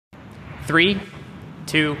Three,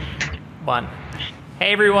 two, one.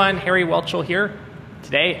 Hey everyone, Harry Welchel here.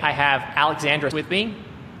 Today I have Alexandra with me,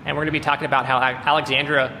 and we're going to be talking about how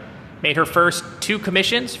Alexandra made her first 2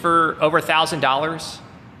 commissions for over $1,000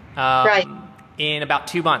 Right. in about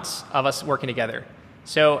 2 months of us working together.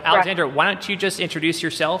 So Alexandra, why don't you just introduce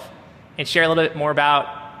yourself and share a little bit more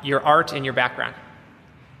about your art and your background?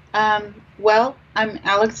 Well, I'm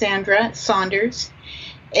Alexandra Saunders,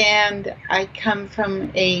 and I come from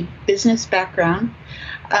a business background,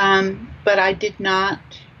 but I did not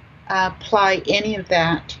apply any of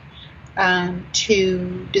that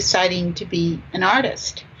to deciding to be an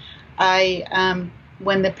artist.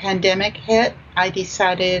 When the pandemic hit, I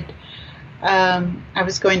decided I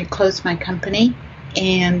was going to close my company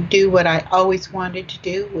and do what I always wanted to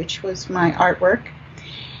do, which was my artwork.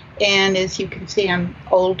 And as you can see, I'm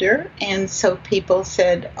older, and so people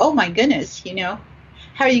said, "Oh my goodness,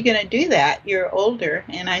 how are you going to do that? You're older."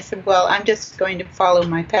 And I said, well, I'm just going to follow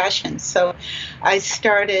my passion. So I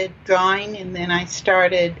started drawing, and then I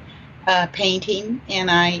started painting,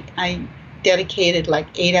 and I dedicated like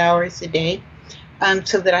 8 hours a day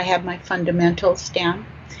so that I had my fundamentals down.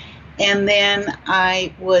 And then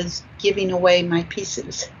I was giving away my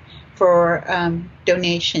pieces for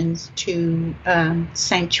donations to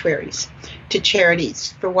sanctuaries, to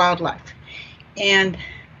charities for wildlife. And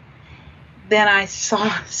then I saw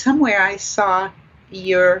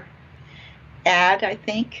your ad, I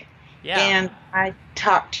think. Yeah. And I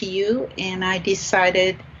talked to you, and I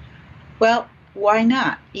decided, well, why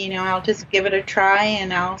not? I'll just give it a try,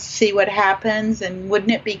 and I'll see what happens. And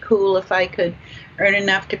wouldn't it be cool if I could earn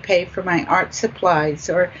enough to pay for my art supplies,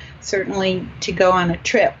 or certainly to go on a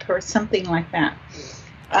trip or something like that?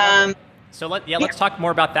 So let's talk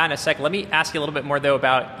more about that in a second. Let me ask you a little bit more though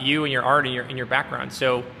about you and your art and your background.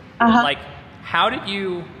 So how did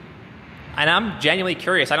you, and I'm genuinely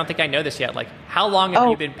curious, I don't think I know this yet, how long have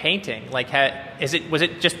you been painting? Was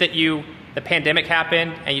it just that the pandemic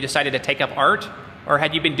happened and you decided to take up art, or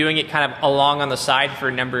had you been doing it kind of along on the side for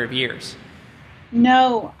a number of years?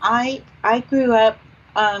 No, I grew up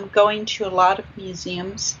going to a lot of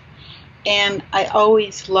museums, and I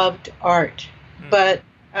always loved art, but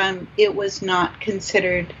it was not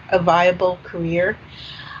considered a viable career.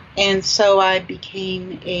 And so I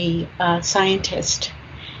became a scientist,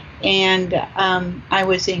 and I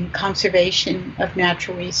was in conservation of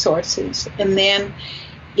natural resources. And then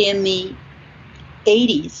in the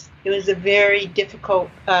 80s, it was a very difficult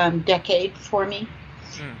decade for me.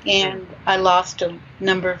 And I lost a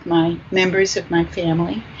number of my members of my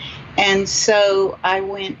family. And so I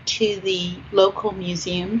went to the local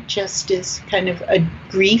museum just as kind of a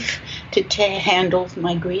grief to handle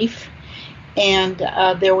my grief. And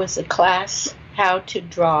there was a class, how to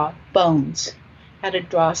draw bones, how to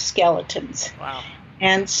draw skeletons. Wow.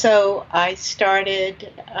 And so I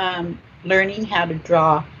started learning how to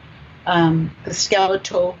draw the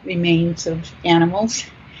skeletal remains of animals.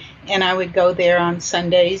 And I would go there on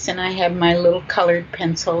Sundays, and I had my little colored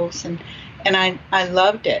pencils, and I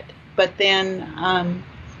loved it. But then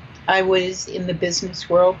I was in the business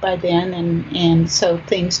world by then, and so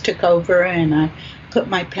things took over, and I put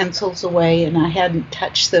my pencils away, and I hadn't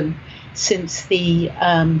touched them since the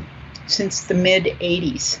mid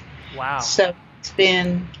 80s. Wow. So it's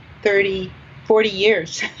been 40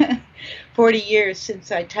 years, 40 years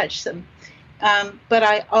since I touched them. But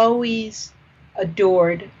I always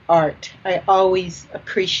adored art. I always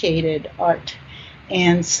appreciated art.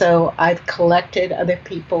 And so I've collected other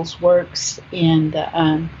people's works, and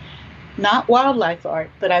not wildlife art,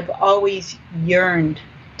 but I've always yearned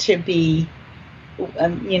to be,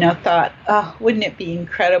 thought, oh, wouldn't it be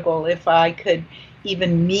incredible if I could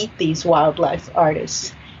even meet these wildlife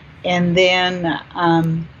artists? And then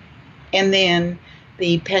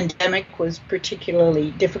the pandemic was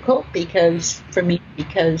particularly difficult for me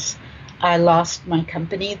because I lost my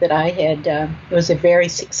company that I had. It was a very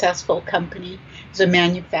successful company. It was a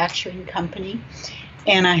manufacturing company,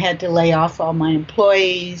 and I had to lay off all my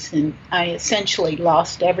employees, and I essentially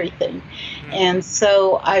lost everything. And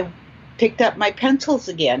so I picked up my pencils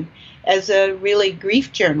again as a really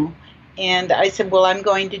grief journal. And I said, well, I'm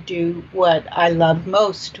going to do what I love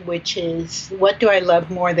most, which is, what do I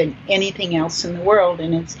love more than anything else in the world?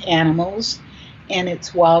 And it's animals, and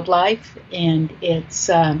it's wildlife, and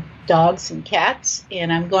it's dogs and cats,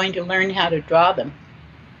 and I'm going to learn how to draw them.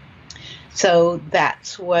 So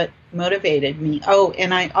that's what motivated me. Oh,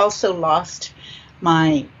 and I also lost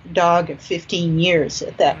my dog of 15 years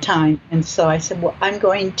at that time. And so I said, well, I'm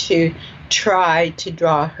going to try to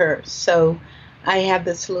draw her. So I have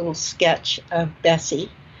this little sketch of Bessie,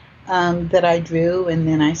 that I drew, and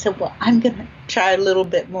then I said, well, I'm going to try a little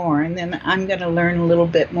bit more, and then I'm going to learn a little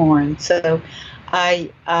bit more. And so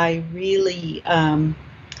I really, I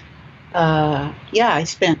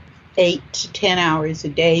spent 8 to 10 hours a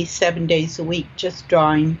day, 7 days a week, just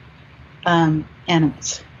drawing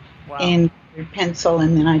animals. Wow. And pencil.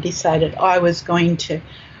 And then I decided I was going to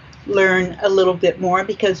learn a little bit more,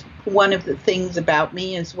 because one of the things about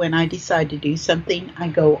me is when I decide to do something, I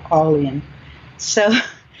go all in. So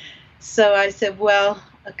I said, well,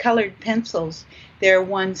 colored pencils, there are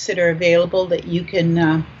ones that are available that you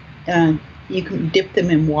can dip them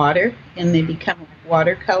in water and they become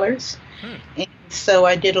watercolors. And so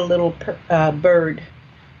I did a little bird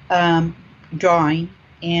drawing,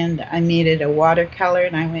 and I made it a watercolor,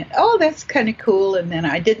 and I went, oh, that's kind of cool. And then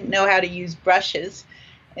I didn't know how to use brushes,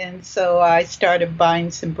 and so I started buying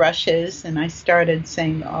some brushes, and I started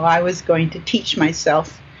saying, oh, I was going to teach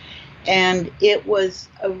myself. And it was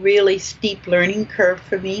a really steep learning curve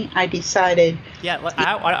for me. I decided... Yeah,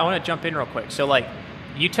 I want to jump in real quick. So, like,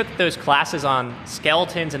 you took those classes on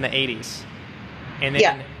skeletons in the 80s, and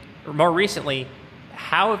then more recently,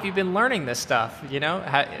 how have you been learning this stuff? You know,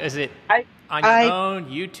 is it on your own,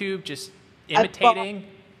 YouTube, just imitating?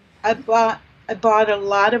 I bought a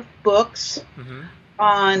lot of books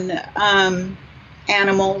on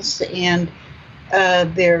animals and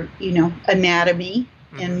their, anatomy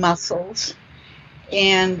and muscles,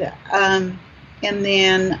 and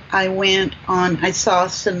then I saw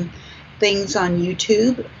some things on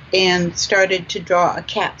YouTube and started to draw a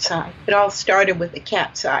cat's eye. It all started with a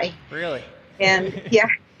cat's eye. Really? And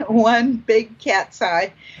one big cat's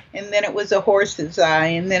eye, and then it was a horse's eye,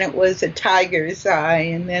 and then it was a tiger's eye,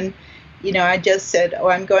 and then, I just said, oh,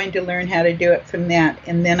 I'm going to learn how to do it from that.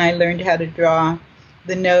 And then I learned how to draw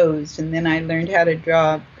the nose, and then I learned how to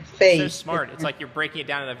draw the face. So smart. It's like you're breaking it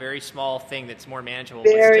down in a very small thing that's more manageable.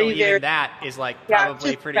 But still, even that is like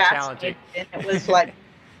probably pretty challenging. And it was like,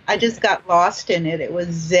 I just got lost in it. It was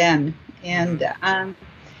zen. And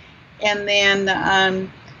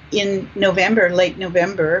then in November, late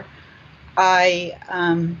November,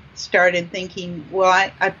 I started thinking,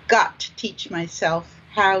 well, I've got to teach myself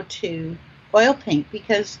how to oil paint,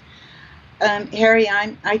 because, Harry,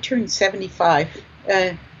 I turned 75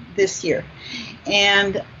 this year.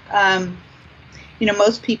 And,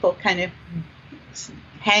 most people kind of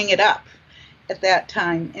hang it up at that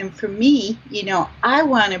time. And for me, I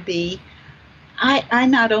want to be, I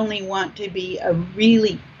not only want to be a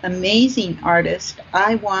really amazing artist,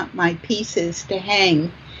 I want my pieces to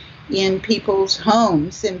hang in people's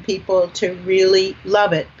homes and people to really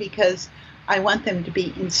love it, because I want them to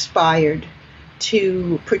be inspired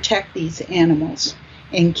to protect these animals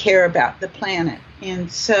and care about the planet.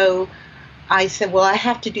 And so I said, well, I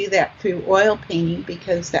have to do that through oil painting,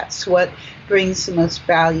 because that's what brings the most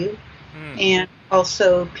value. And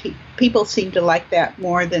also people seem to like that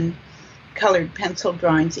more than colored pencil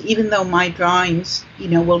drawings, even though my drawings,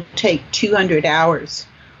 will take 200 hours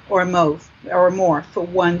or more for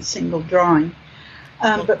one single drawing.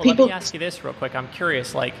 But people... Let me ask you this real quick. I'm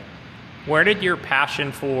curious, like, where did your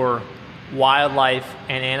passion for wildlife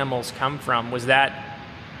and animals come from? Was that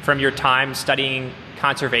from your time studying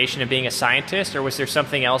conservation and being a scientist, or was there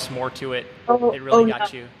something else more to it that really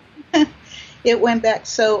got you? It went back.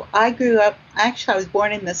 So I grew up, actually I was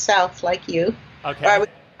born in the South like you. Okay.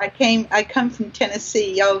 I come from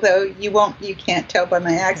Tennessee, although you can't tell by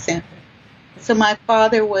my accent. So my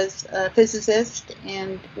father was a physicist,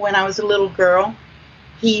 and when I was a little girl,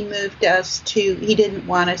 he moved us he didn't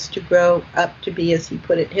want us to grow up to be, as he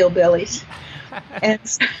put it, hillbillies. And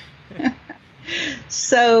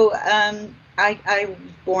so I was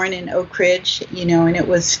born in 𝐂𝐥𝐢𝐞𝐧𝐭, and it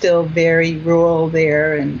was still very rural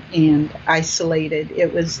there and isolated.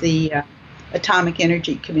 It was the Atomic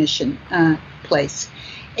Energy Commission place.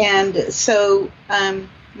 And so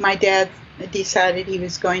my dad decided he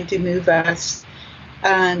was going to move us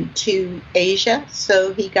to Asia.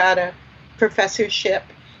 So he got a professorship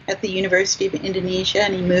at the University of Indonesia,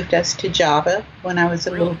 and he moved us to Java when I was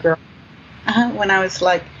a little girl, when I was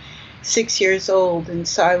like 6 years old. And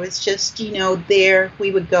so I was just, there.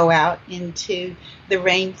 We would go out into the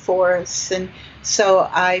rainforests, and so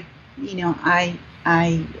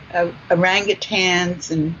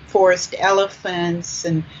orangutans and forest elephants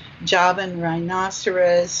and Javan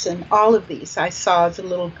rhinoceros and all of these I saw as a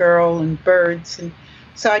little girl, and birds. And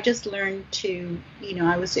so I just learned to,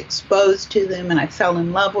 I was exposed to them, and I fell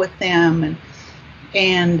in love with them.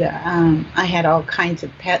 And I had all kinds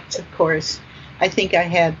of pets, of course. I think I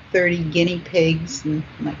had 30 guinea pigs and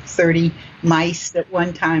like 30 mice at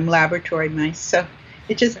one time, laboratory mice. So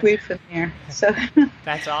it just grew from there. So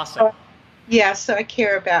that's awesome. Yeah, so I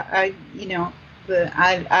care about I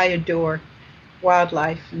adore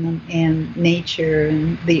wildlife and nature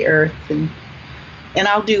and the earth, and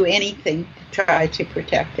I'll do anything to try to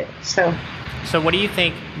protect it. So what do you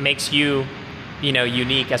think makes you,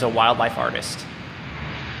 unique as a wildlife artist?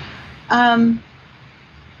 Well,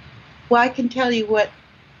 I can tell you what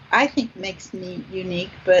I think makes me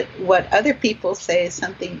unique, but what other people say is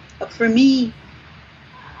something. For me,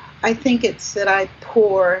 I think it's that I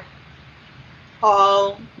pour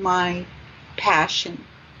all my passion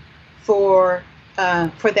for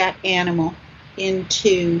that animal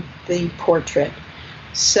into the portrait.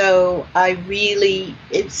 So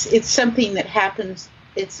it's something that happens.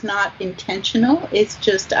 It's not intentional. It's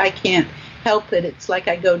just I can't help it. It's like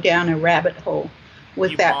I go down a rabbit hole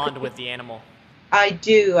with that. You bond with the animal. I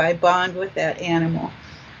do. I bond with that animal,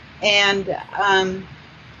 and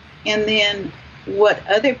then what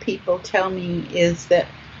other people tell me is that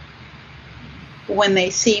when they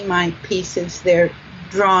see my pieces, they're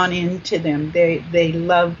drawn into them. They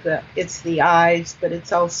love it's the eyes, but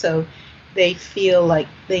it's also they feel like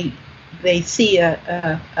they see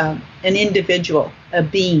an individual, a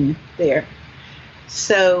being there.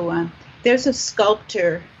 So there's a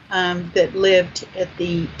sculptor that lived at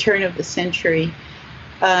the turn of the century.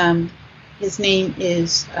 His name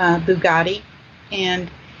is Bugatti, and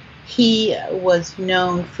he was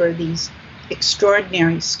known for these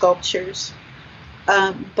extraordinary sculptures.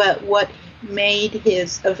 But what made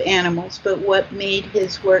his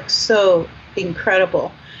work so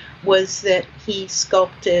incredible was that he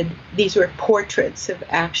sculpted, these were portraits of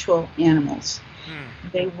actual animals.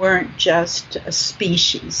 They weren't just a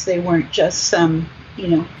species. They weren't just some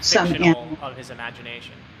animal of his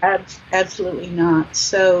imagination. Absolutely not.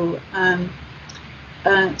 So I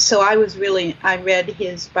read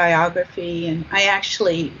his biography, and I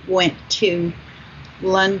actually went to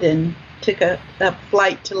London, took a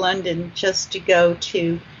flight to London just to go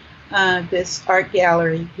to this art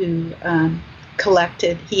gallery who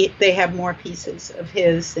collected. They have more pieces of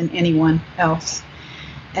his than anyone else,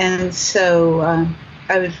 and so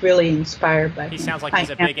I was really inspired by him. He sounds like he's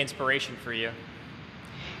a big inspiration for you.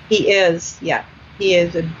 He is, yeah. He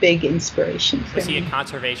is a big inspiration for me. Was he a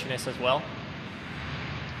conservationist as well?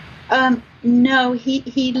 No,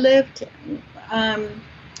 he lived.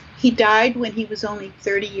 He died when he was only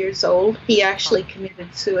 30 years old. He actually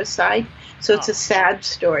committed suicide. So it's a sad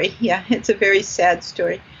story. Yeah, it's a very sad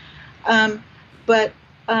story. But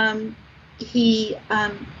he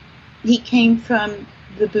came from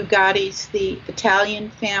the Bugattis, the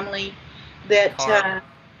Italian family that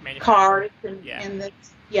cars and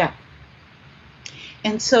that's, yeah.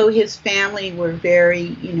 And so his family were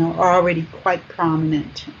very, already quite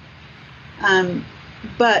prominent.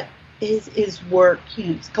 But his work,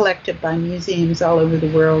 it's collected by museums all over the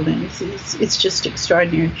world, and it's just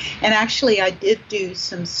extraordinary. And actually, I did do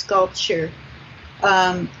some sculpture.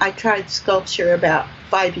 I tried sculpture about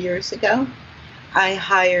 5 years ago. I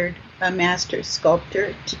hired a master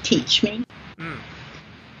sculptor to teach me.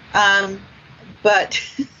 But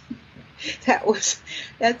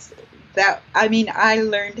I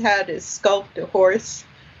learned how to sculpt a horse,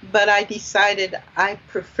 but I decided I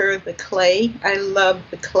prefer the clay. I love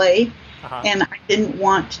the clay, and I didn't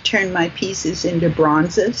want to turn my pieces into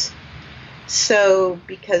bronzes. So,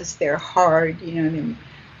 because they're hard,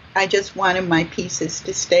 I just wanted my pieces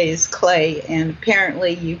to stay as clay, and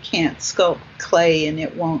apparently you can't sculpt clay and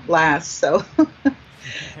it won't last. So,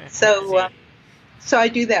 so I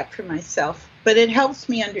do that for myself. But it helps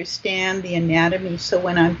me understand the anatomy, so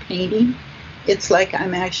when I'm painting, it's like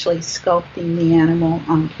I'm actually sculpting the animal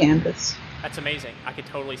on canvas. That's amazing. I could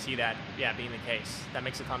totally see that, being the case. That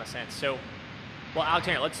makes a ton of sense. So, well,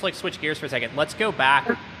 Alexandra, let's switch gears for a second. Let's go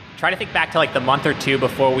back, try to think back to the month or two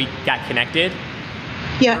before we got connected.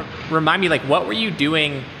 Yeah. Remind me, what were you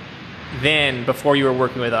doing then before you were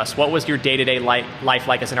working with us? What was your day-to-day life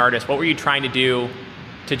like as an artist? What were you trying to do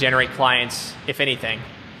to generate clients, if anything?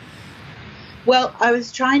 Well, I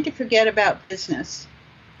was trying to forget about business.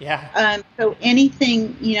 Yeah. So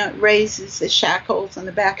anything, raises the shackles on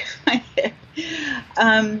the back of my head.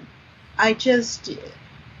 I just,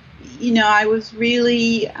 I was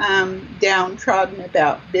really downtrodden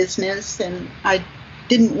about business, and I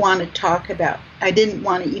didn't want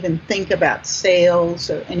to even think about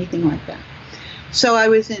sales or anything like that. So I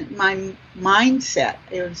was in my mindset.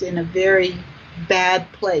 It was in a very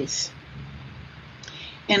bad place.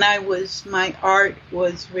 And my art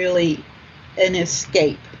was really an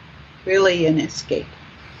escape.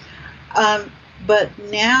 But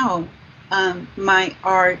now my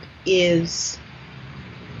art is,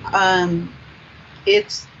 I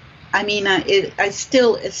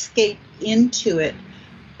still escape into it,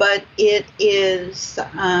 but it is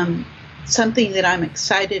something that I'm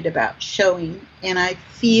excited about showing, and I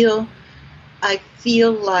feel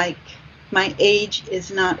like my age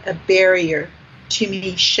is not a barrier to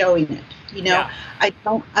me showing it. You know, yeah.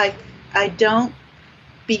 I don't.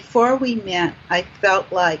 Before we met, I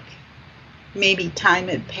felt like maybe time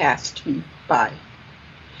had passed me by,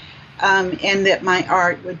 and that my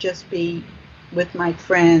art would just be with my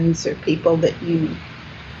friends or people that knew me.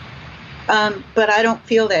 But I don't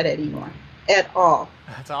feel that anymore at all.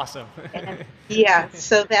 That's awesome. Yeah,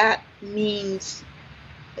 so that means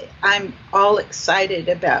I'm all excited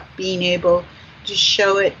about being able to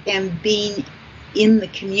show it and being in the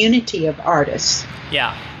community of artists.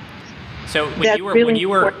 Yeah. So when you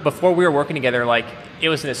were before we were working together, like, it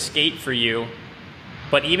was an escape for you.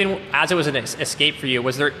 But even as it was an escape for you,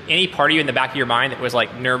 was there any part of you in the back of your mind that was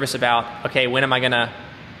like nervous about, okay, when am I gonna,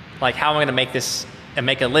 like, how am I gonna make this and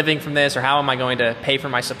make a living from this, or how am I going to pay for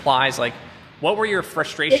my supplies? Like, what were your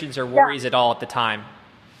frustrations or worries at all at the time?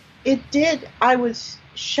 It did. I was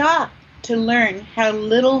shocked to learn how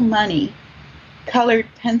little money colored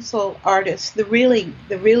pencil artists, the really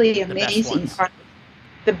amazing artists,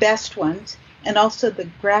 the best ones, and also the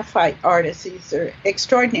graphite artists, these are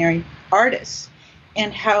extraordinary artists,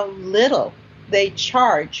 and how little they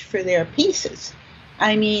charge for their pieces.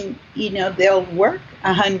 I mean, you know, they'll work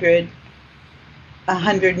 100,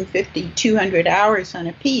 150, 200 hours on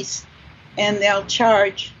a piece, and they'll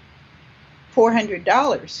charge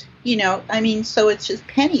 $400, you know, I mean, so it's just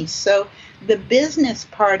pennies. So the business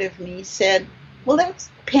part of me said, well, that's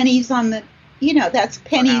pennies on the, you know, that's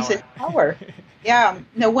pennies an hour. Yeah,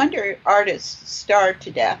 no wonder artists starve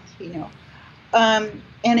to death, you know.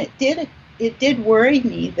 And it did worry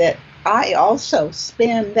me that I also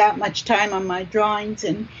spend that much time on my drawings,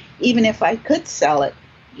 and even if I could sell it,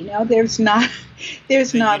 you know, there's not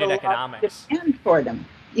a lot of demand for them.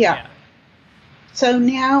 Yeah. So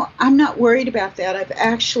now I'm not worried about that. I've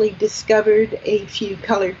actually discovered a few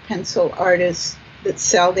colored pencil artists that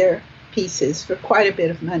sell their pieces for quite a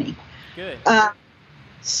bit of money. Good.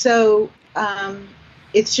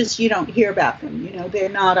 It's just you don't hear about them. You know, they're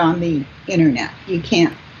not on the internet. You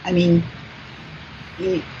can't. I mean,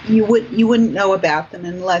 you wouldn't know about them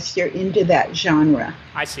unless you're into that genre.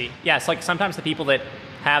 I see. Yeah, it's like sometimes the people that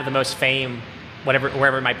have the most fame,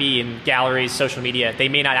 wherever it might be, in galleries, social media, they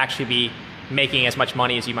may not actually be making as much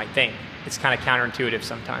money as you might think. It's kind of counterintuitive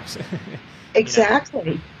sometimes. Exactly.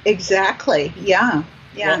 You know? Exactly. Yeah.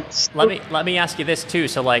 Yeah. Well, let me ask you this too.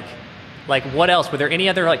 So like what else? Were there any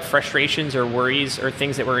other like frustrations or worries or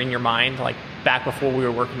things that were in your mind, like back before we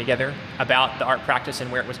were working together, about the art practice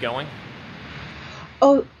and where it was going?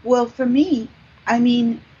 Oh, well, for me, I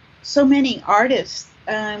mean, so many artists,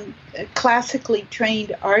 classically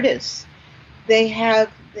trained artists, they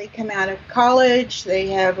come out of college,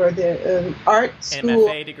 or the art school.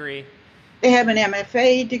 MFA degree. They have an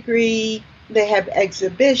MFA degree. They have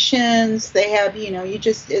exhibitions. They have, you know,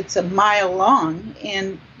 it's a mile long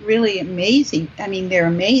and really amazing. I mean, they're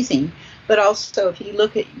amazing. But also, if you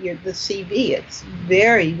look at the CV, it's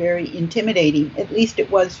very, very intimidating. At least it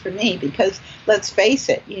was for me, because let's face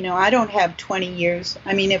it, you know, I don't have 20 years.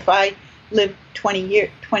 I mean, if I live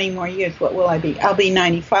 20 more years, what will I be? I'll be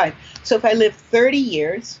 95. So if I live 30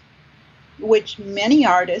 years, which many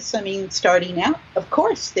artists, I mean, starting out, of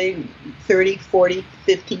course, they 30, 40,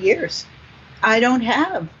 50 years. I don't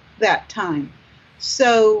have that time.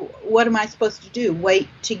 So what am I supposed to do? Wait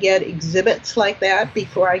to get exhibits like that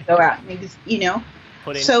before I go out and, you know?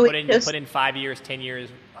 Put in 5 years, 10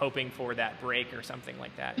 years, hoping for that break or something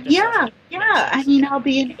like that. Yeah. I mean, I'll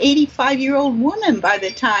be an 85-year-old woman by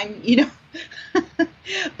the time, you know,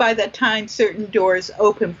 by the time certain doors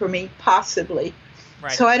open for me, possibly.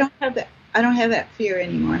 Right. So I don't have that fear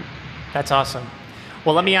anymore. That's awesome.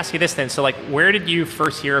 Well, let me ask you this then. So, like, where did you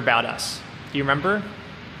first hear about us? Do you remember?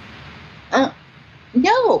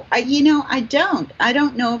 No, I don't. I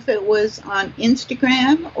don't know if it was on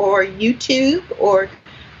Instagram or YouTube, or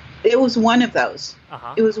it was one of those.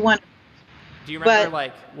 Uh-huh. It was one. Do you remember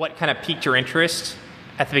like what kind of piqued your interest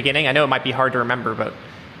at the beginning? I know it might be hard to remember, but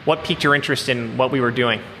what piqued your interest in what we were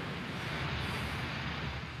doing?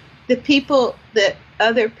 That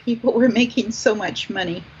other people were making so much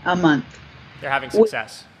money a month. They're having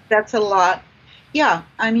success. That's a lot. Yeah,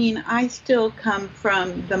 I mean, I still come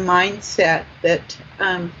from the mindset that,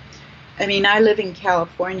 I mean, I live in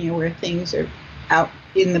California where things are out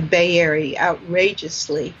in the Bay Area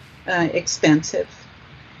outrageously expensive.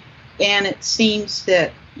 And it seems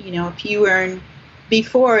that, you know, if you earn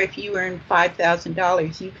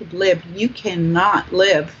 $5,000, you could live. You cannot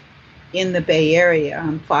live in the Bay Area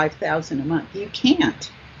on $5,000 a month. You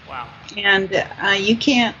can't. Wow. And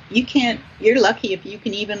you're lucky if you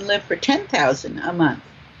can even live for $10,000 a month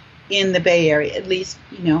in the Bay Area, at least,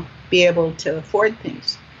 be able to afford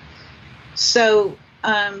things. So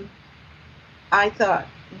I thought,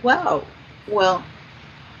 wow, well,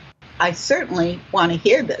 I certainly want to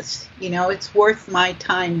hear this. It's worth my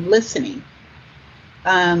time listening.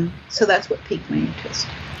 So that's what piqued my interest.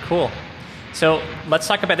 Cool. So let's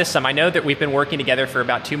talk about this some. I know that we've been working together for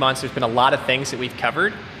about 2 months. There's been a lot of things that we've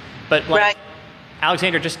covered. But right.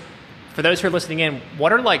 Alexandra, just for those who are listening in,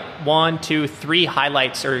 what are 1, 2, 3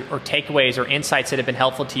 highlights or takeaways or insights that have been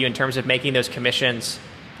helpful to you in terms of making those commissions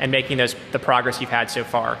and making the progress you've had so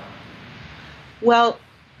far? Well,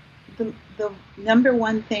 the number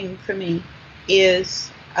one thing for me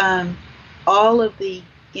is all of the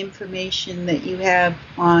information that you have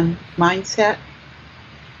on mindset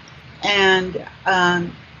and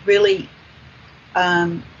really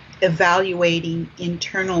evaluating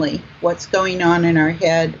internally what's going on in our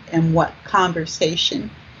head and what conversation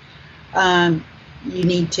you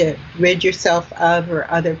need to rid yourself of, or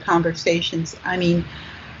other conversations. I mean,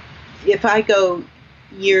 if I go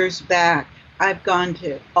years back, I've gone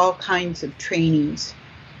to all kinds of trainings,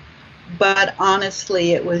 but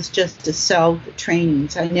honestly, it was just to sell the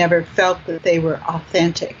trainings. I never felt that they were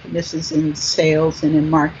authentic. And this is in sales and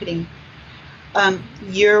in marketing.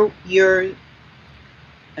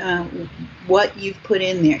 What you've put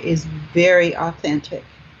in there is very authentic,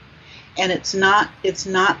 and it's not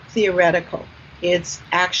theoretical. It's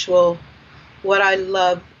actual. What I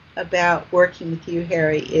love about working with you,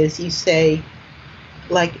 Harry, is you say,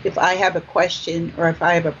 like, if I have a question or if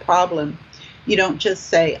I have a problem, you don't just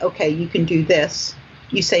say, okay, you can do this.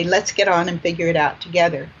 You say, let's get on and figure it out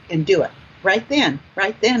together and do it. Right then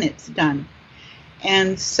it's done.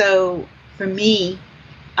 And so for me,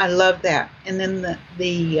 I love that. And then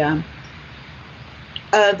the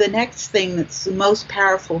next thing that's the most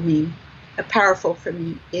powerful for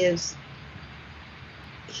me is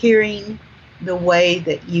hearing the way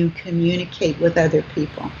that you communicate with other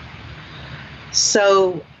people.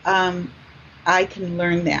 So I can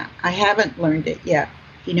learn that. I haven't learned it yet,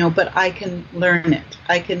 but I can learn it.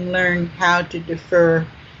 I can learn how to defer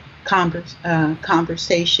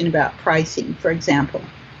conversation about pricing, for example,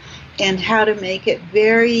 and how to make it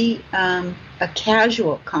very a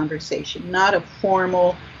casual conversation, not a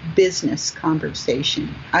formal business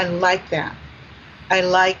conversation. I like that. I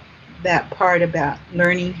like that part about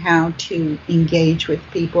learning how to engage with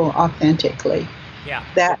people authentically. Yeah.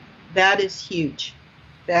 That is huge.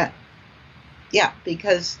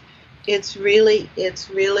 Because it's really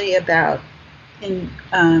about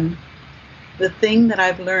the thing that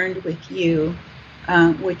I've learned with you,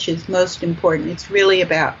 which is most important.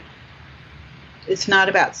 It's not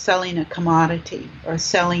about selling a commodity or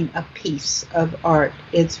selling a piece of art.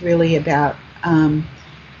 It's really about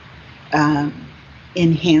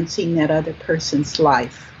enhancing that other person's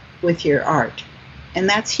life with your art. And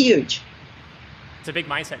that's huge. It's a big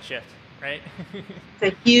mindset shift, right? It's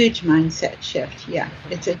a huge mindset shift. Yeah,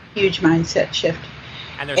 it's a huge mindset shift.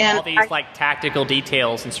 And there's all these tactical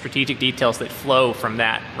details and strategic details that flow from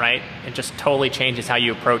that, right? It just totally changes how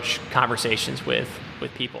you approach conversations with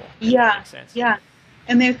people. Yeah, that makes sense. Yeah.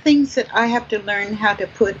 And there are things that I have to learn how to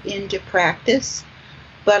put into practice,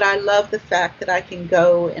 but I love the fact that I can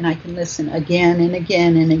go and I can listen again and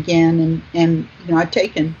again and again, and I've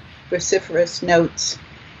taken vociferous notes,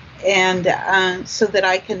 and so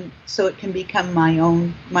it can become my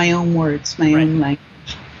own words, my own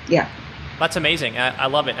language. Yeah. That's amazing. I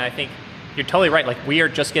love it. And I think you're totally right. Like, we are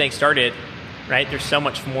just getting started, right? There's so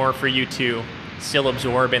much more for you to still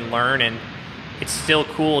absorb and learn. And it's still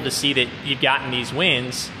cool to see that you've gotten these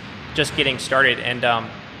wins just getting started. And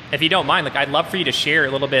if you don't mind, I'd love for you to share a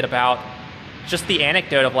little bit about just the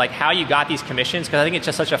anecdote of how you got these commissions, because I think it's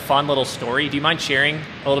just such a fun little story. Do you mind sharing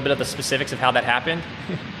a little bit of the specifics of how that happened?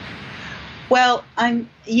 Well,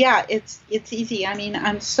 it's easy. I mean,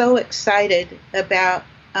 I'm so excited about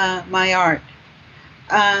my art,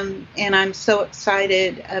 and I'm so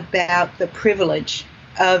excited about the privilege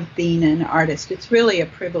of being an artist. It's really a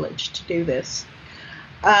privilege to do this,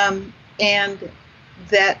 and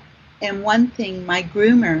one thing, my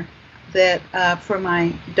groomer for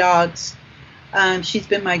my dogs, she's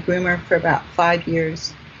been my groomer for about 5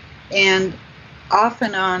 years, and off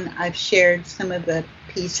and on I've shared some of the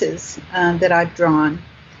pieces that I've drawn.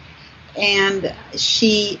 And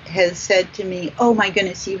she has said to me, oh my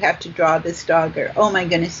goodness, you have to draw this dog, or oh my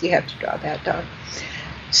goodness, you have to draw that dog.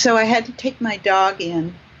 So I had to take my dog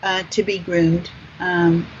in to be groomed.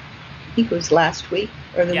 I think it was last week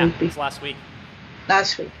or the week before. Last week.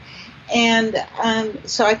 Last week. And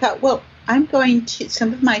so I thought, well, I'm going to,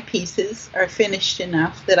 some of my pieces are finished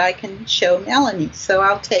enough that I can show Melanie. So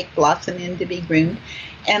I'll take Blossom in to be groomed,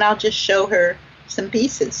 and I'll just show her some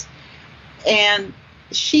pieces. And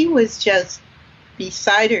she was just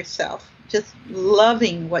beside herself, just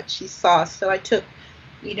loving what she saw. So I took,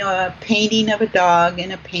 you know, a painting of a dog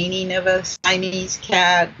and a painting of a Siamese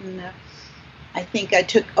cat, and I think I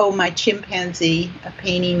took, my chimpanzee, a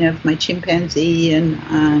painting of my chimpanzee and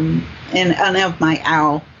of my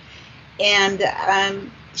owl. And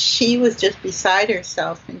she was just beside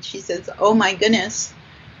herself, and she says, "Oh my goodness!"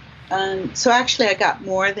 So actually, I got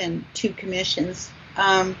more than 2 commissions.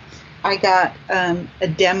 I got a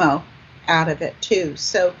demo out of it too.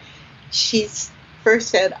 So she's first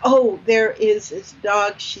said, "Oh, there is this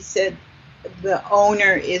dog." She said, "The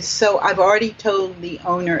owner is so. I've already told the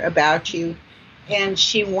owner about you, and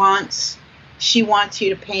she wants you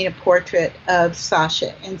to paint a portrait of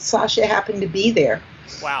Sasha." And Sasha happened to be there.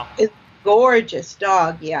 Wow. Gorgeous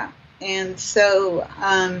dog, yeah. And so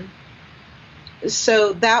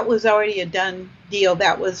so that was already a done deal.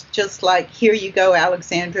 That was just like, "Here you go,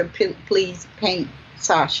 Alexandra, please paint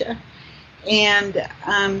Sasha." And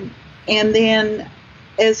then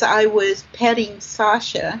as I was petting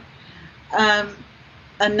Sasha,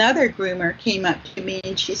 another groomer came up to me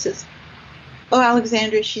and she says, "Oh,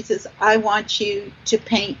 Alexandra," she says, "I want you to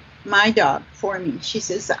paint my dog for me." She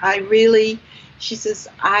says, I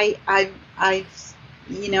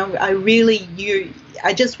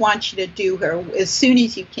just want you to do her as soon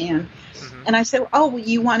as you can. Mm-hmm. And I said, "Oh, well,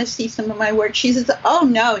 you want to see some of my work?" She says, "Oh,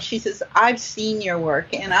 no." She says, "I've seen your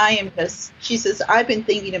work, and she says, "I've been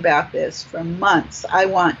thinking about this for months. I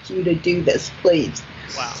want you to do this, please."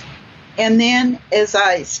 Wow. And then as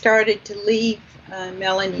I started to leave,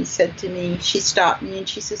 Melanie said to me, she stopped me and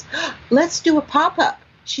she says, "Let's do a pop-up."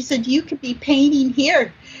 She said, "You could be painting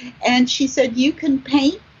here." And she said, "You can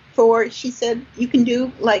paint you can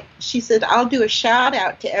do, she said, I'll do a shout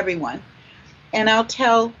out to everyone. And I'll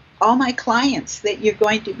tell all my clients that you're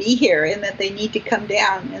going to be here and that they need to come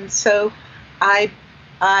down." And so I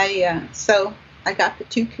got the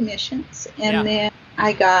 2 commissions. And then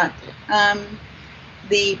I got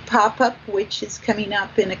the pop-up, which is coming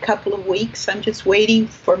up in a couple of weeks. I'm just waiting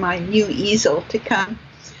for my new easel to come.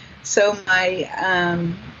 So I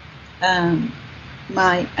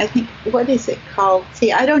think, what is it called?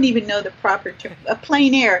 See, I don't even know the proper term. A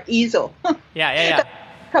plein air easel. Yeah.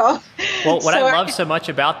 Well, what I love so much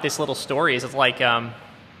about this little story is it's like,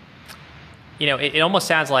 it almost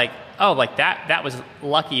sounds like, oh, like that was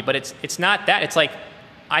lucky, but it's not that. It's like,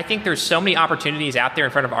 I think there's so many opportunities out there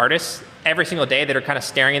in front of artists every single day that are kind of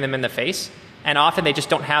staring them in the face. And often they just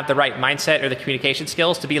don't have the right mindset or the communication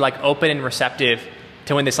skills to be like open and receptive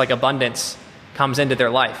to when this like abundance comes into their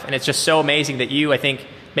life. And it's just so amazing that you, I think,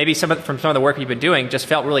 maybe from some of the work you've been doing, just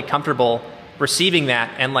felt really comfortable receiving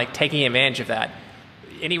that and like taking advantage of that.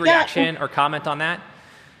 Any reaction or comment on that?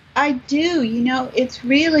 I do. It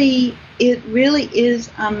really is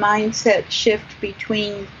a mindset shift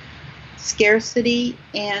between scarcity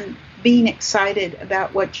and being excited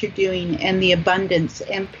about what you're doing and the abundance.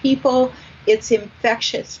 And people, it's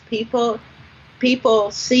infectious. People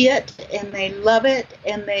see it and they love it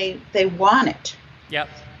and they want it. Yep.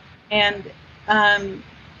 And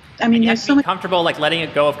you have to be comfortable like letting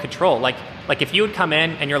it go of control. Like if you would come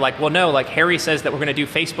in and you're like, "Well, no, like Harry says that we're going to do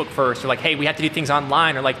Facebook first," or like, "Hey, we have to do things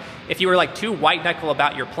online," or like if you were like too white knuckle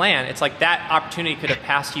about your plan, it's like that opportunity could have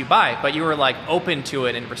passed you by, but you were like open to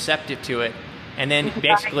it and receptive to it. And then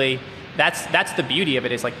basically that's the beauty of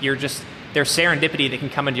it, is like there's serendipity that can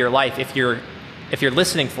come into your life if you're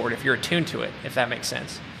listening for it, if you're attuned to it, if that makes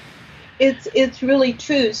sense. It's really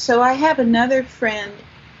true. So I have another friend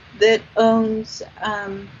that owns,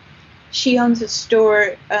 she owns a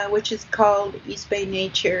store which is called East Bay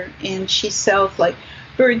Nature, and she sells like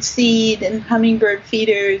bird seed and hummingbird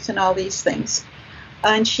feeders and all these things.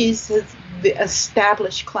 And she's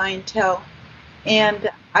established clientele. And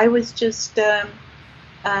I was just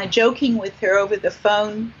joking with her over the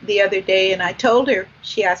phone the other day, and I told her,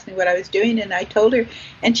 she asked me what I was doing, and I told her,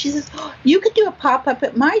 and she says, "Oh, you could do a pop-up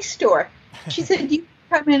at my store." She said, "You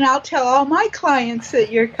come in, I'll tell all my clients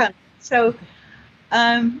that you're coming." So,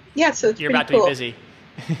 so it's You're about cool. to be busy.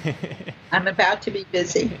 I'm about to be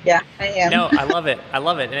busy. Yeah, I am. No, I love it.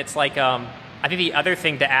 And it's like, I think the other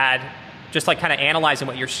thing to add, just like kind of analyzing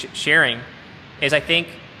what you're sharing, is I think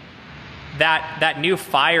that new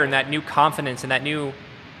fire and that new confidence and that new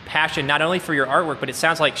passion, not only for your artwork, but it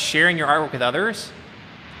sounds like sharing your artwork with others.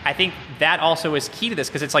 I think that also is key to this,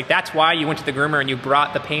 because it's like that's why you went to the groomer and you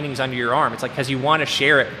brought the paintings under your arm. It's like because you want to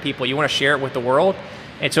share it with people, you want to share it with the world.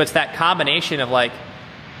 And so it's that combination of like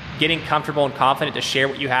getting comfortable and confident to share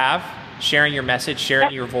what you have, sharing your message,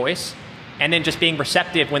 sharing your voice, and then just being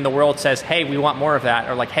receptive when the world says, hey, we want more of that,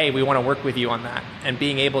 or like, hey, we want to work with you on that, and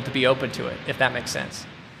being able to be open to it, if that makes sense.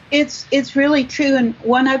 It's really true. And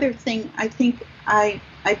one other thing, I think I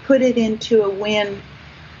put it into a win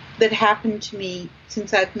that happened to me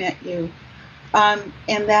since I've met you, and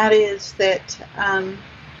that is that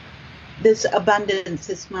this abundance,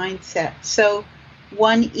 this mindset. So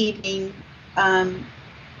one evening,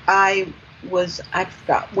 I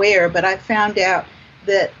forgot where, but I found out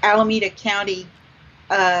that Alameda County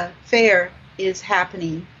Fair is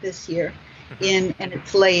happening this year, and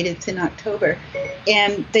it's late. It's in October,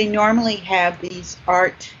 and they normally have these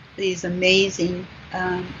amazing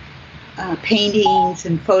paintings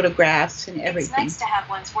and photographs and everything. It's nice to have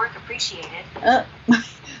one's work appreciated.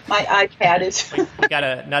 My iPad is. We got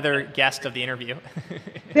another guest of the interview.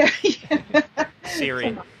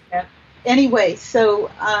 Siri. Anyway, so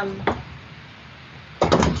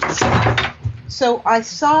I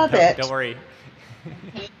saw that. Don't worry.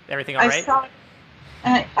 Everything all right?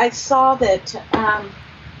 I saw that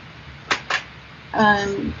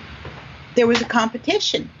there was a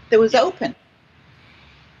competition that was open,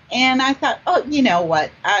 and I thought, oh, you know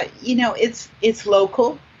what? It's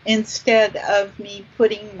local. Instead of me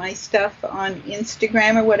putting my stuff on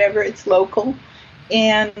Instagram or whatever, it's local.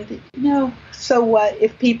 And so what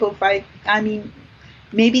if people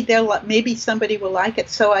maybe somebody will like it.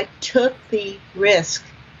 So I took the risk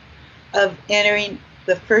of entering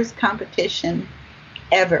the first competition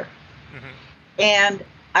ever. And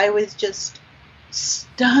I was just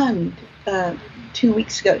stunned 2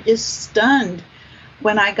 weeks ago, just stunned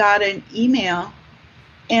when I got an email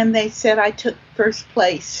and they said I took first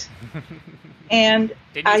place. And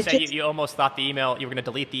didn't you say you almost thought the email, you were going to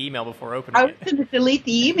delete the email before opening it? I was going to delete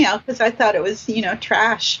the email because I thought it was,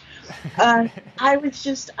 trash. I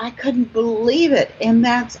couldn't believe it. And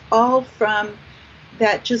that's all from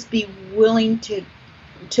that, just be willing to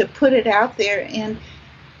put it out there and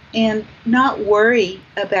not worry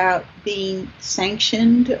about being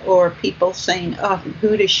sanctioned or people saying, oh,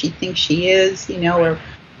 who does she think she is, or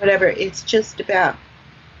whatever. It's just about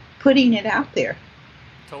putting it out there.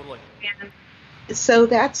 Totally. And so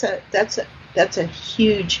that's a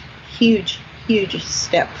huge, huge, huge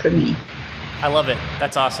step for me. I love it.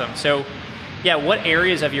 That's awesome. So, yeah, what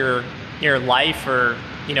areas of your life or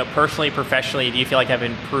personally, professionally, do you feel like have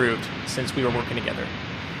improved since we were working together?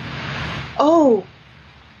 Oh,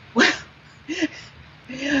 well,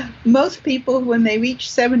 most people when they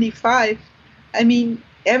reach 75, I mean,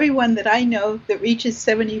 everyone that I know that reaches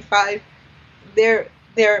 75, they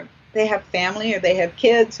have family or they have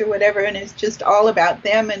kids or whatever, and it's just all about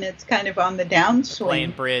them, and it's kind of on the downswing.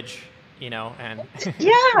 Playing bridge, and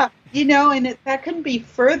yeah, and that couldn't be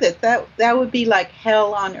further. That would be like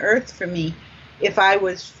hell on earth for me if I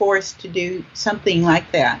was forced to do something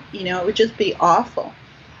like that. It would just be awful.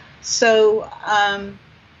 So,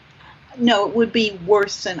 no, it would be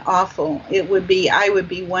worse than awful. I would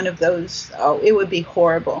be one of those. Oh, it would be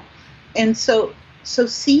horrible. And so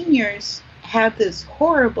seniors have this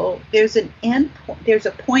horrible, there's an end point, there's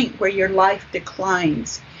a point where your life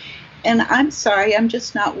declines. And I'm sorry, I'm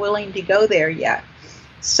just not willing to go there yet.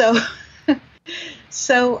 So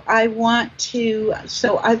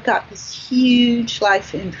I've got this huge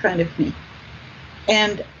life in front of me.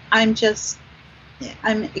 And I'm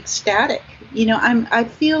ecstatic. I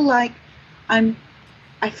feel like I'm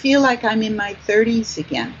in my 30s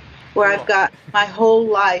again, where I've got my whole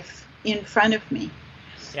life in front of me.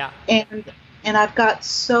 Yeah. And I've got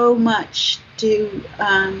so much to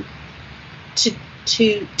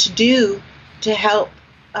do to help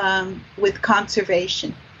with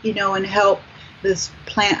conservation, and help this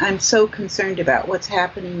plant. I'm so concerned about what's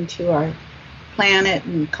happening to our planet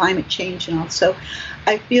and climate change and all. So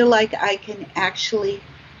I feel like I can actually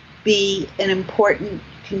be an important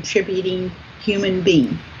contributing human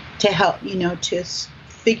being to help, to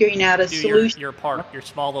figuring out a solution. Your part, your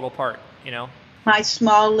small little part, My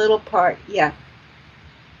small little part, yeah.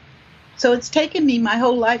 So it's taken me my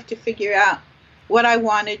whole life to figure out what I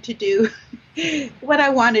wanted to do, when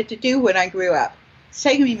I grew up. It's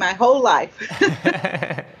taken me my whole life.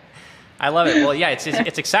 I love it. Well, yeah, it's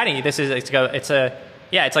exciting. It's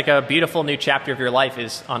like a beautiful new chapter of your life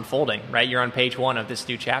is unfolding, right? You're on page 1 of this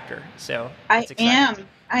new chapter. So I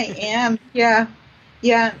am. Yeah.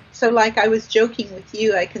 So like I was joking with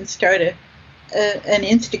you, I can start an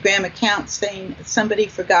Instagram account saying somebody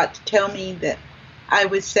forgot to tell me that I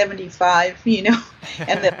was 75, and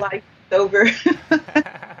that life is over.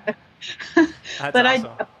 But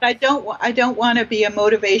awesome. I don't want to be a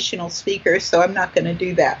motivational speaker, so I'm not going to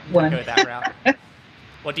do that one. Go that route.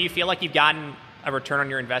 Well, do you feel like you've gotten a return on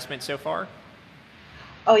your investment so far?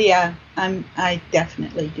 Oh yeah, I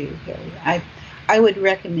definitely do, Harry. I would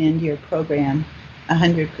recommend your program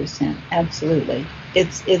 100%. Absolutely.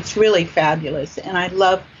 It's really fabulous, and I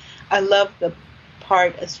love the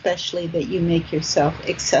part especially that you make yourself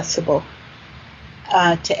accessible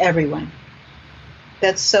to everyone.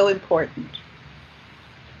 That's so important.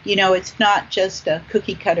 You know, it's not just a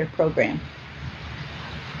cookie cutter program.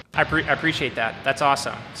 I appreciate that. That's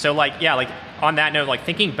awesome. So like, yeah, like on that note, like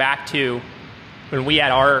thinking back to when we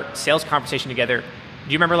had our sales conversation together,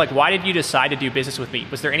 do you remember, like, why did you decide to do business with me?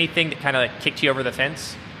 Was there anything that kind of like kicked you over the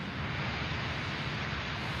fence?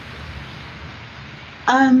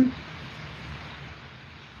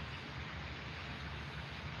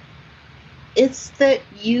 It's that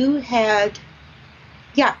you had,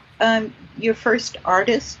 your first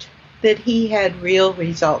artist, that he had real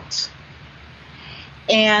results.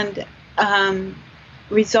 And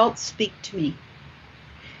results speak to me.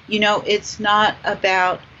 You know, it's not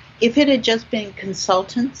about, if it had just been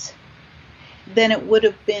consultants, then it would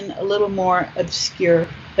have been a little more obscure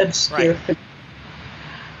Right. for me.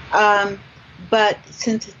 But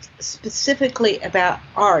since it's specifically about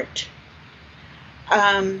art,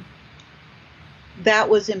 that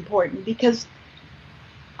was important, because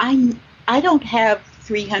I don't have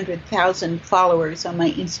 300,000 followers on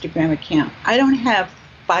my Instagram account. I don't have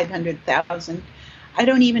 500,000. I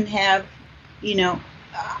don't even have, you know,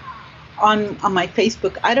 on my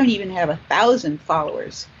Facebook, I don't even have 1,000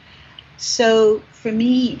 followers. So for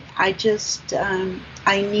me, I just,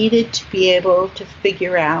 I needed to be able to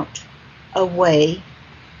figure out a way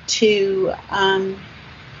to, I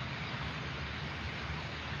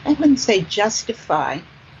wouldn't say justify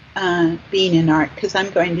being in art, because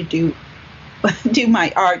I'm going to do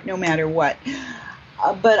my art no matter what.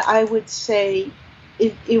 But I would say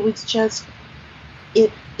it was just,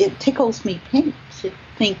 it tickles me pink to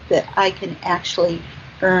think that I can actually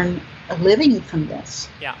earn a living from this.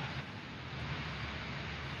 Yeah.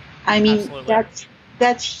 I mean, Absolutely.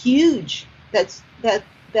 that's huge.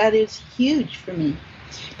 That is huge for me,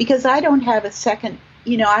 because I don't have a second,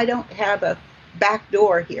 you know, I don't have a back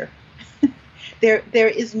door here. There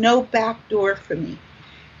is no back door for me.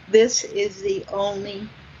 This is the only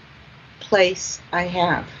place I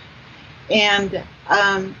have, and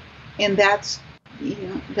that's, you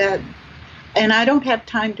know, that, and I don't have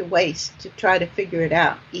time to waste to try to figure it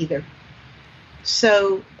out either.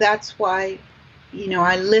 So that's why, you know,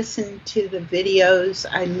 I listen to the videos.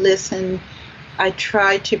 I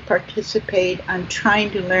try to participate. I'm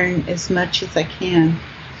trying to learn as much as I can,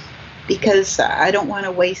 because I don't want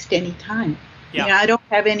to waste any time. Yeah. You know, I don't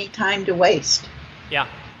have any time to waste. Yeah.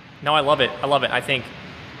 No, I love it. I love it. I think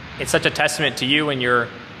it's such a testament to you and your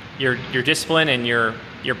discipline and your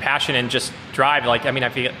passion and just drive. Like, I mean, I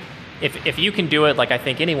feel if you can do it, like, I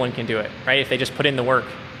think anyone can do it, right? If they just put in the work,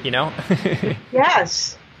 you know?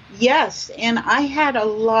 Yes. And I had a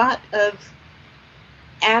lot of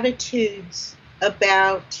attitudes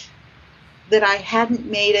about that I hadn't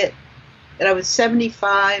made it, that I was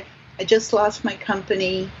 75, I just lost my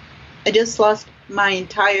company, I just lost my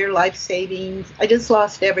entire life savings, I just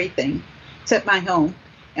lost everything except my home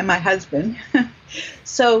and my husband.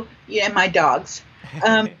 So, yeah, and my dogs.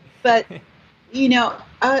 But, you know,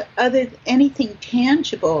 anything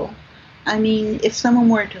tangible, I mean, if someone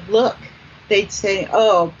were to look, they'd say,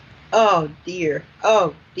 oh dear,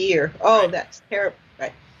 oh, Right. that's terrible,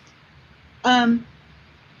 right?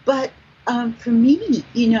 But for me,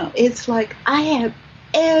 you know, it's like I have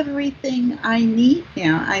everything I need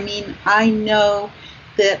now. I mean, I know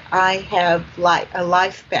that I have a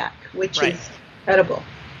life back, which Right. is incredible.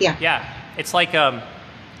 Yeah. Yeah. It's like a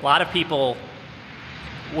lot of people,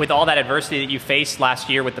 with all that adversity that you faced last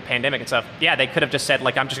year with the pandemic and stuff, yeah, they could have just said,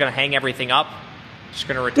 like, I'm just going to hang everything up, just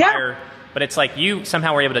going to retire. Yeah. But it's like you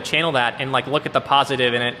somehow were able to channel that and, like, look at the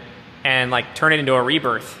positive in it and, like, turn it into a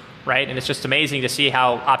rebirth, right? And it's just amazing to see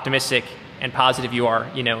how optimistic and positive you are,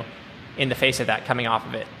 you know, in the face of that, coming off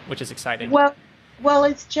of it, which is exciting. Well,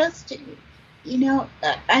 it's just, you know,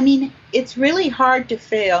 I mean, it's really hard to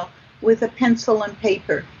fail with a pencil and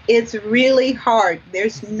paper. It's really hard.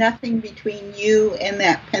 There's nothing between you and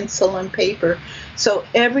that pencil and paper. So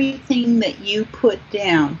everything that you put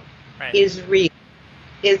down Right. is real.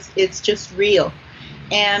 It's just real.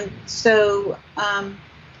 And so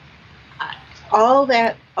all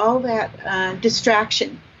that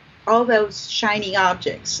distraction, all those shiny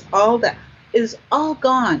objects, all that is all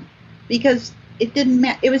gone, because it didn't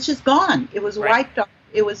matter. It was just gone. It was Right. wiped off.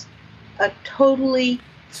 It was a totally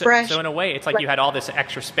fresh. So in a way, it's like you had all this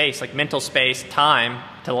extra space, like mental space, time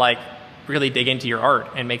to, like, really dig into your art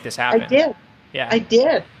and make this happen. I did. Yeah. I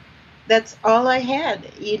did. that's all I had,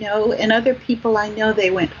 and other people I know,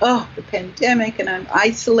 they went, oh, the pandemic, and I'm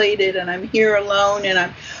isolated, and I'm here alone,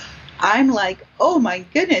 and I'm like, oh my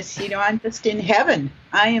goodness, I'm just in heaven.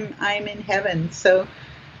 I'm in heaven. So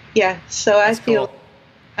yeah, so that's I feel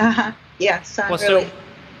cool. Yeah, so I'm so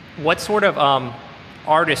what sort of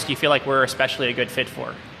artists do you feel like we're especially a good fit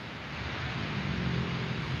for?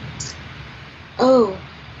 Oh,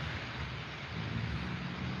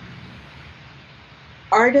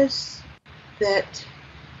 artists that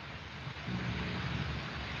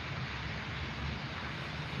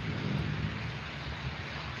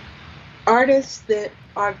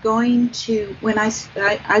are going to, when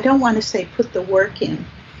I don't want to say put the work in,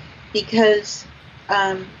 because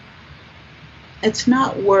it's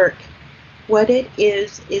not work. What it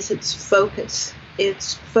is it's focus.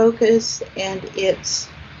 It's focus, and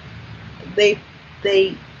they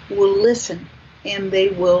will listen and they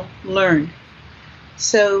will learn.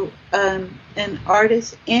 So an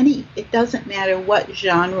artist, it doesn't matter what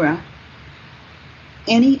genre,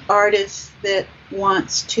 any artist that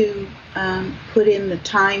wants to put in the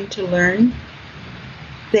time to learn,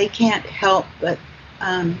 they can't help but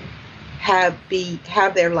have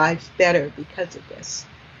their lives better because of this.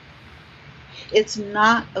 It's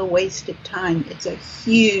not a waste of time. It's a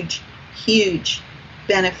huge, huge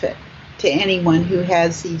benefit to anyone who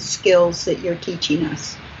has these skills that you're teaching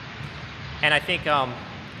us. And I think,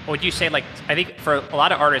 would you say, I think for a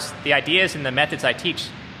lot of artists, the ideas and the methods I teach,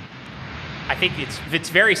 I think it's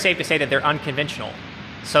very safe to say that they're unconventional.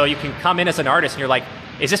 So you can come in as an artist and you're like,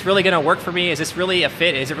 is this really going to work for me? Is this really a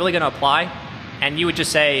fit? Is it really going to apply? And you would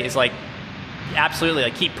just say, absolutely,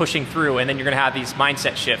 keep pushing through, and then you're going to have these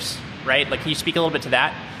mindset shifts, right? Can you speak a little bit to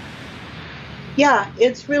that? Yeah,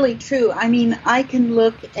 it's really true. I mean, I can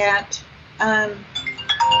look at, I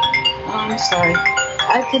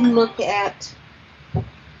can look at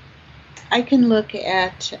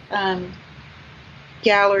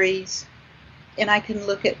galleries, and I can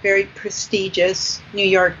look at very prestigious New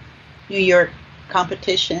York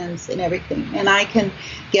competitions and everything, and I can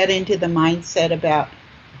get into the mindset about,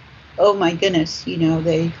 oh my goodness,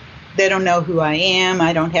 they don't know who I am.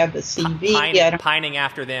 I don't have the CV. Pining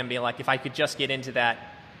after them, being like, if I could just get into that,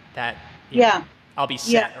 I'll be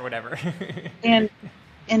set or whatever. and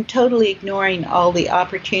totally ignoring all the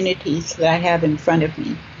opportunities that I have in front of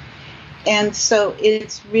me. And so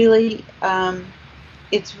it's really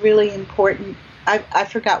important. I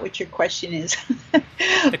forgot what your question is.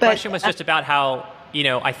 The question was just about how,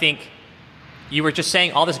 I think you were just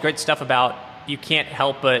saying all this great stuff about you can't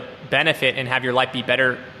help but benefit and have your life be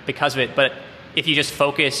better because of it. But if you just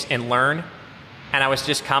focus and learn, and I was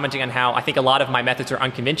just commenting on how I think a lot of my methods are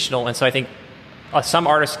unconventional. And so I think some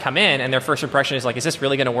artists come in and their first impression is is this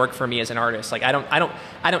really going to work for me as an artist? I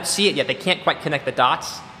don't see it yet. They can't quite connect the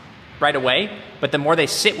dots right away. But the more they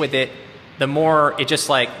sit with it, the more it just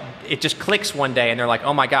clicks one day, and they're like,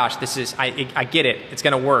 oh my gosh, I get it. It's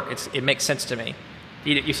going to work. It makes sense to me.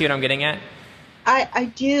 You see what I'm getting at?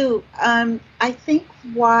 I do. I think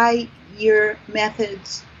why your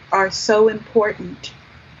methods are so important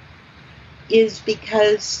is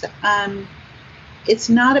because it's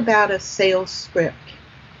not about a sales script.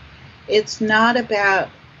 It's not about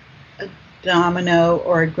a domino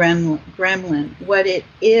or a gremlin. What it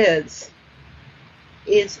is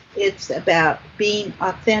it's about being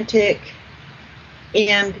authentic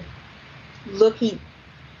and looking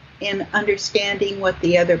and understanding what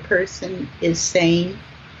the other person is saying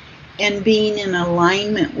and being in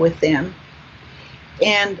alignment with them,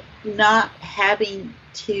 and not having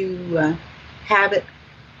to have it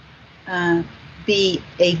be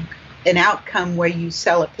an outcome where you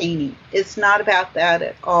sell a painting. It's not about that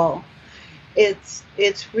at all. It's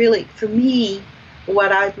really, for me,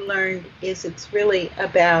 what I've learned is it's really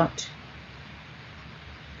about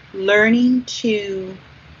learning to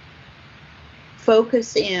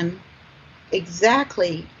focus in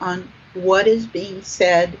exactly on what is being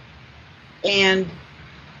said and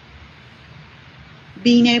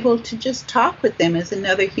being able to just talk with them as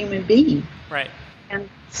another human being. Right. And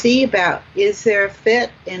see about, is there a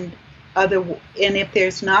fit, and if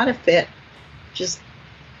there's not a fit, just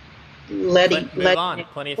move on.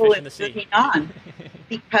 Plenty of fish in the sea. On.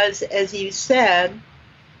 Because as you said,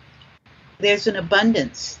 there's an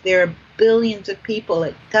abundance. There are billions of people.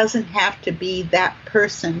 It doesn't have to be that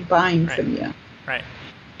person buying from you. Right.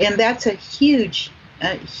 And that's a huge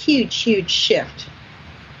shift.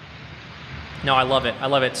 No, I love it. I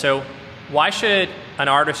love it. So why should an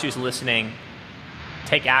artist who's listening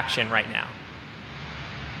take action right now?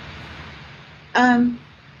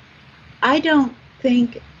 I don't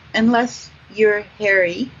think, unless you're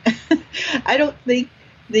Harry, I don't think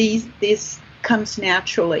This comes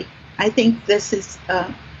naturally. I think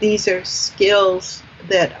these are skills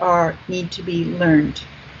that need to be learned.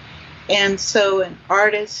 And so an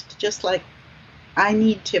artist, just like I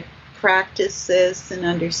need to practice this and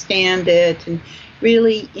understand it and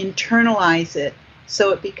really internalize it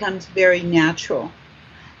so it becomes very natural.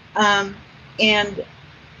 And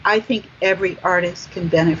I think every artist can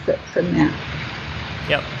benefit from that.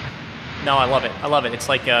 Yep. No, I love it. I love it. It's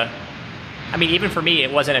like, I mean, even for me,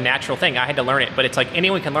 it wasn't a natural thing. I had to learn it, but it's like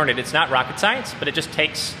anyone can learn it. It's not rocket science, but it just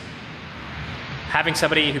takes having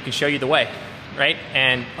somebody who can show you the way, right?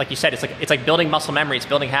 And like you said, it's like building muscle memory. It's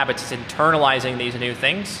building habits. It's internalizing these new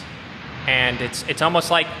things. And it's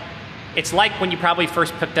almost like, it's like when you probably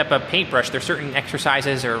first picked up a paintbrush. There's certain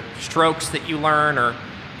exercises or strokes that you learn or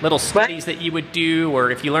little studies that you would do,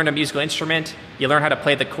 or if you learn a musical instrument, you learn how to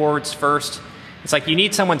play the chords first. It's like you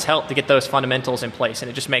need someone's help to get those fundamentals in place, and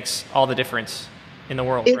it just makes all the difference in the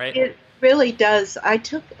world, right? It really does. I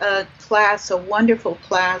took a wonderful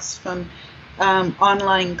class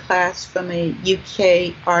online class from a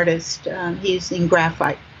UK artist. He's in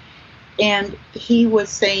graphite. And he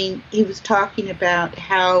was talking about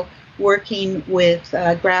how working with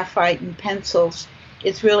graphite and pencils,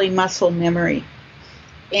 it's really muscle memory.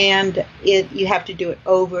 And you have to do it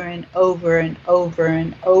over and over and over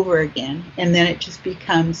and over again, and then it just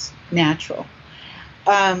becomes natural.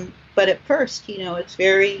 But at first, it's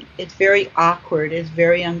very awkward. It's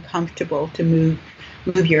very uncomfortable to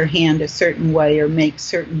move your hand a certain way or make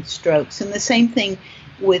certain strokes. And the same thing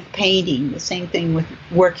with painting. The same thing with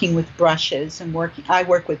working with brushes and I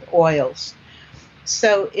work with oils.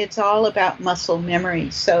 So it's all about muscle memory.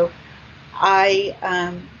 So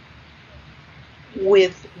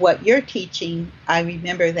with what you're teaching, I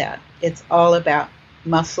remember that. It's all about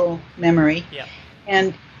muscle memory. Yeah.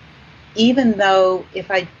 And even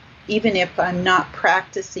if I'm not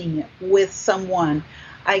practicing it with someone,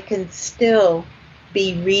 I can still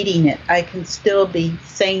be reading it. I can still be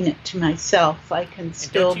saying it to myself.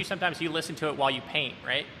 And don't you sometimes you listen to it while you paint,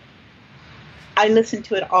 right? I listen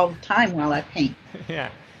to it all the time while I paint. Yeah.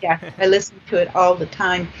 Yeah, I listen to it all the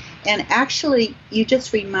time. And actually, you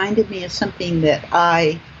just reminded me of something that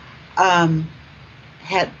I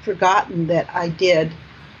had forgotten that I did.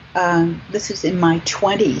 This is in my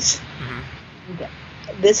 20s. Mm-hmm.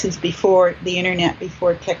 This is before the internet,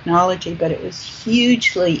 before technology, but it was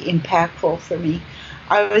hugely impactful for me.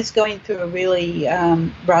 I was going through a really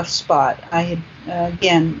rough spot. I had,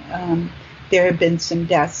 there had been some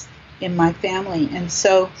deaths in my family. And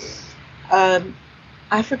so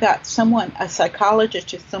I forgot a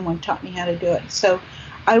psychologist or someone taught me how to do it. So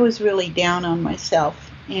I was really down on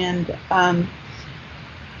myself, and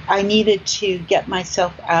I needed to get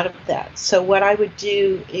myself out of that. So what I would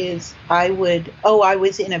do is I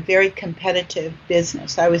was in a very competitive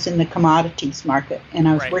business. I was in the commodities market, and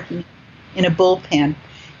I was working in a bullpen.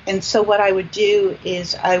 And so what I would do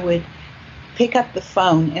is I would pick up the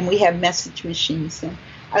phone, and we have message machines, and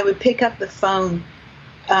I would pick up the phone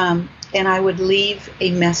and I would leave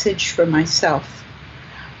a message for myself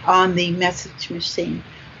on the message machine.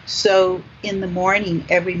 So in the morning,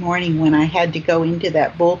 every morning when I had to go into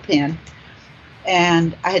that bullpen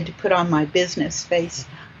and I had to put on my business face,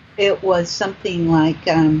 it was something like,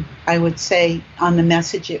 I would say on the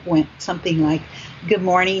message, it went something like, good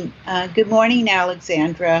morning,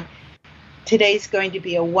 Alexandra. Today's going to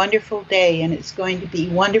be a wonderful day, and it's going to be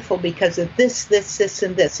wonderful because of this, this, this,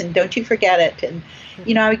 and this, and don't you forget it. And,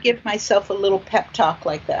 I would give myself a little pep talk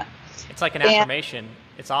like that. It's like an affirmation.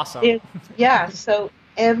 It's awesome. So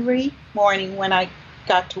every morning when I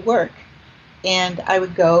got to work, and I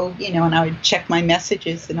would go, and I would check my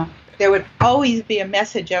messages, and there would always be a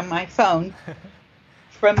message on my phone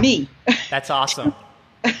from me. That's awesome.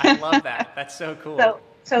 I love that. That's so cool.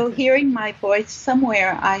 So hearing my voice,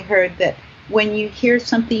 somewhere I heard that when you hear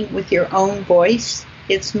something with your own voice,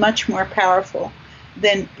 it's much more powerful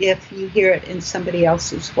than if you hear it in somebody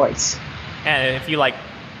else's voice. And if you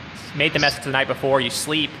made the message the night before, you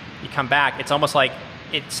sleep, you come back, it's almost like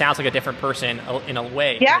it sounds like a different person in a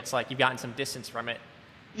way. Yeah. It's like you've gotten some distance from it.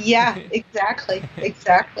 Yeah, exactly.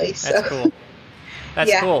 That's cool.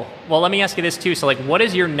 That's cool. Well, let me ask you this too. So what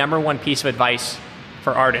is your number one piece of advice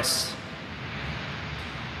for artists?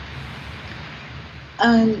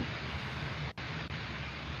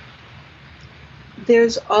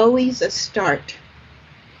 There's always a start.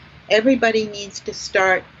 Everybody needs to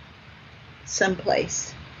start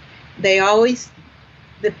someplace.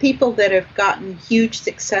 The people that have gotten huge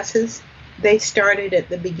successes, they started at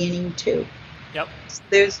the beginning too. Yep.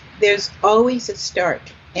 There's always a start,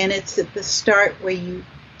 and it's at the start where you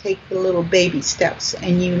take the little baby steps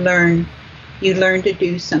and you learn you learn to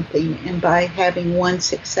do something, and by having one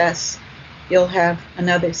success, you'll have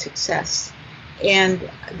another success, and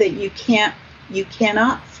that you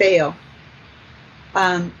cannot fail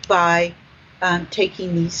by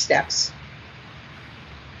taking these steps.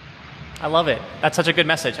 I love it. That's such a good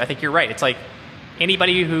message. I think you're right. It's like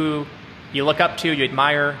anybody who you look up to, you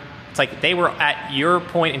admire, it's like they were at your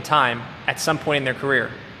point in time at some point in their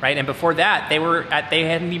career, right? And before that, they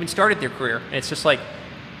hadn't even started their career. And it's just like,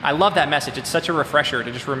 I love that message. It's such a refresher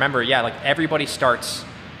to just remember, yeah, like everybody starts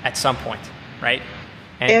at some point, right?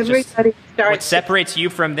 And everybody starts. What separates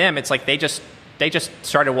you from them, it's like they just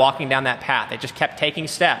started walking down that path. They just kept taking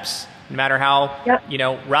steps. No matter how,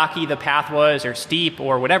 rocky the path was or steep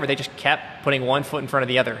or whatever, they just kept putting one foot in front of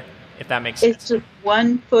the other, if that makes sense. It's just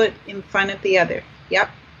one foot in front of the other. Yep,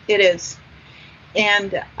 it is.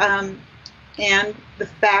 And the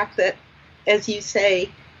fact that, as you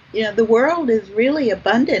say, the world is really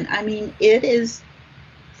abundant. I mean, it is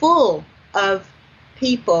full of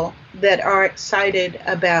people that are excited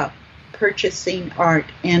about purchasing art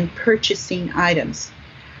and purchasing items.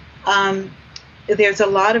 There's a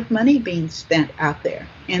lot of money being spent out there,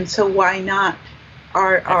 and so why not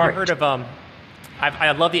art? Have you heard of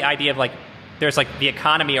I love the idea of like there's like the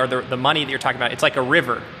economy or the money that you're talking about. It's like a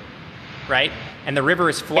river, right? And the river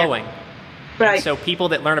is flowing. Yeah. Right. And so people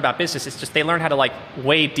that learn about business, it's just they learn how to like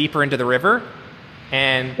wade deeper into the river,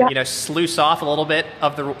 and sluice off a little bit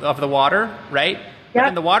of the water, right? Yeah. But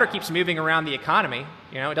then the water keeps moving around the economy.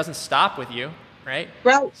 It doesn't stop with you, right?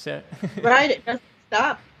 Right. So right. It doesn't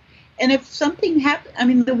stop. And if something happens, I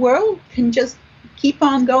mean, the world can just keep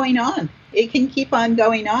on going on. It can keep on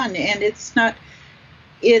going on, and it's not.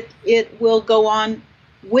 It will go on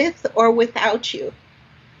with or without you.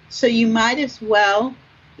 So you might as well,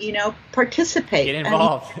 participate. Get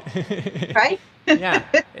involved. I mean, right? Yeah.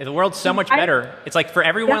 The world's so much better. It's like for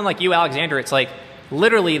everyone like you, Alexandra, it's like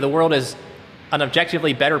literally the world is an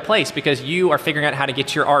objectively better place because you are figuring out how to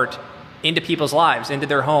get your art into people's lives, into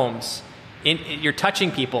their homes. You're touching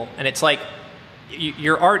people, and it's like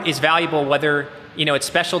your art is valuable whether it's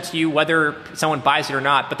special to you, whether someone buys it or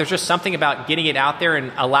not. But there's just something about getting it out there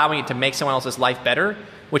and allowing it to make someone else's life better,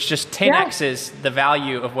 which just 10x's the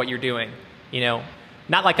value of what you're doing.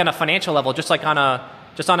 Not like on a financial level, just like on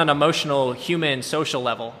an emotional, human, social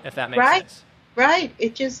level, if that makes sense. Right.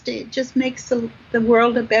 It just makes the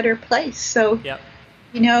world a better place. So,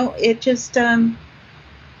 it just.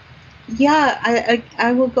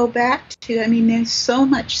 I will go back to, I mean, there's so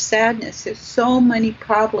much sadness, there's so many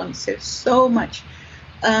problems, there's so much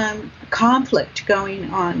conflict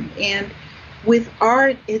going on, and with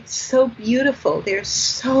art, it's so beautiful,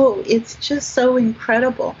 it's just so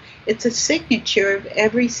incredible. It's a signature of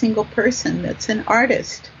every single person that's an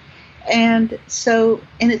artist, and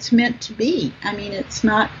it's meant to be. I mean,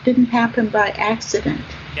 didn't happen by accident.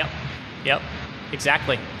 Yep.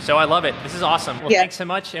 Exactly. So I love it. This is awesome. Well, thanks so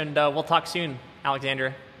much, and we'll talk soon,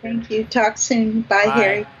 Alexandra. Thank you. Talk soon. Bye, Bye.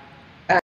 Harry.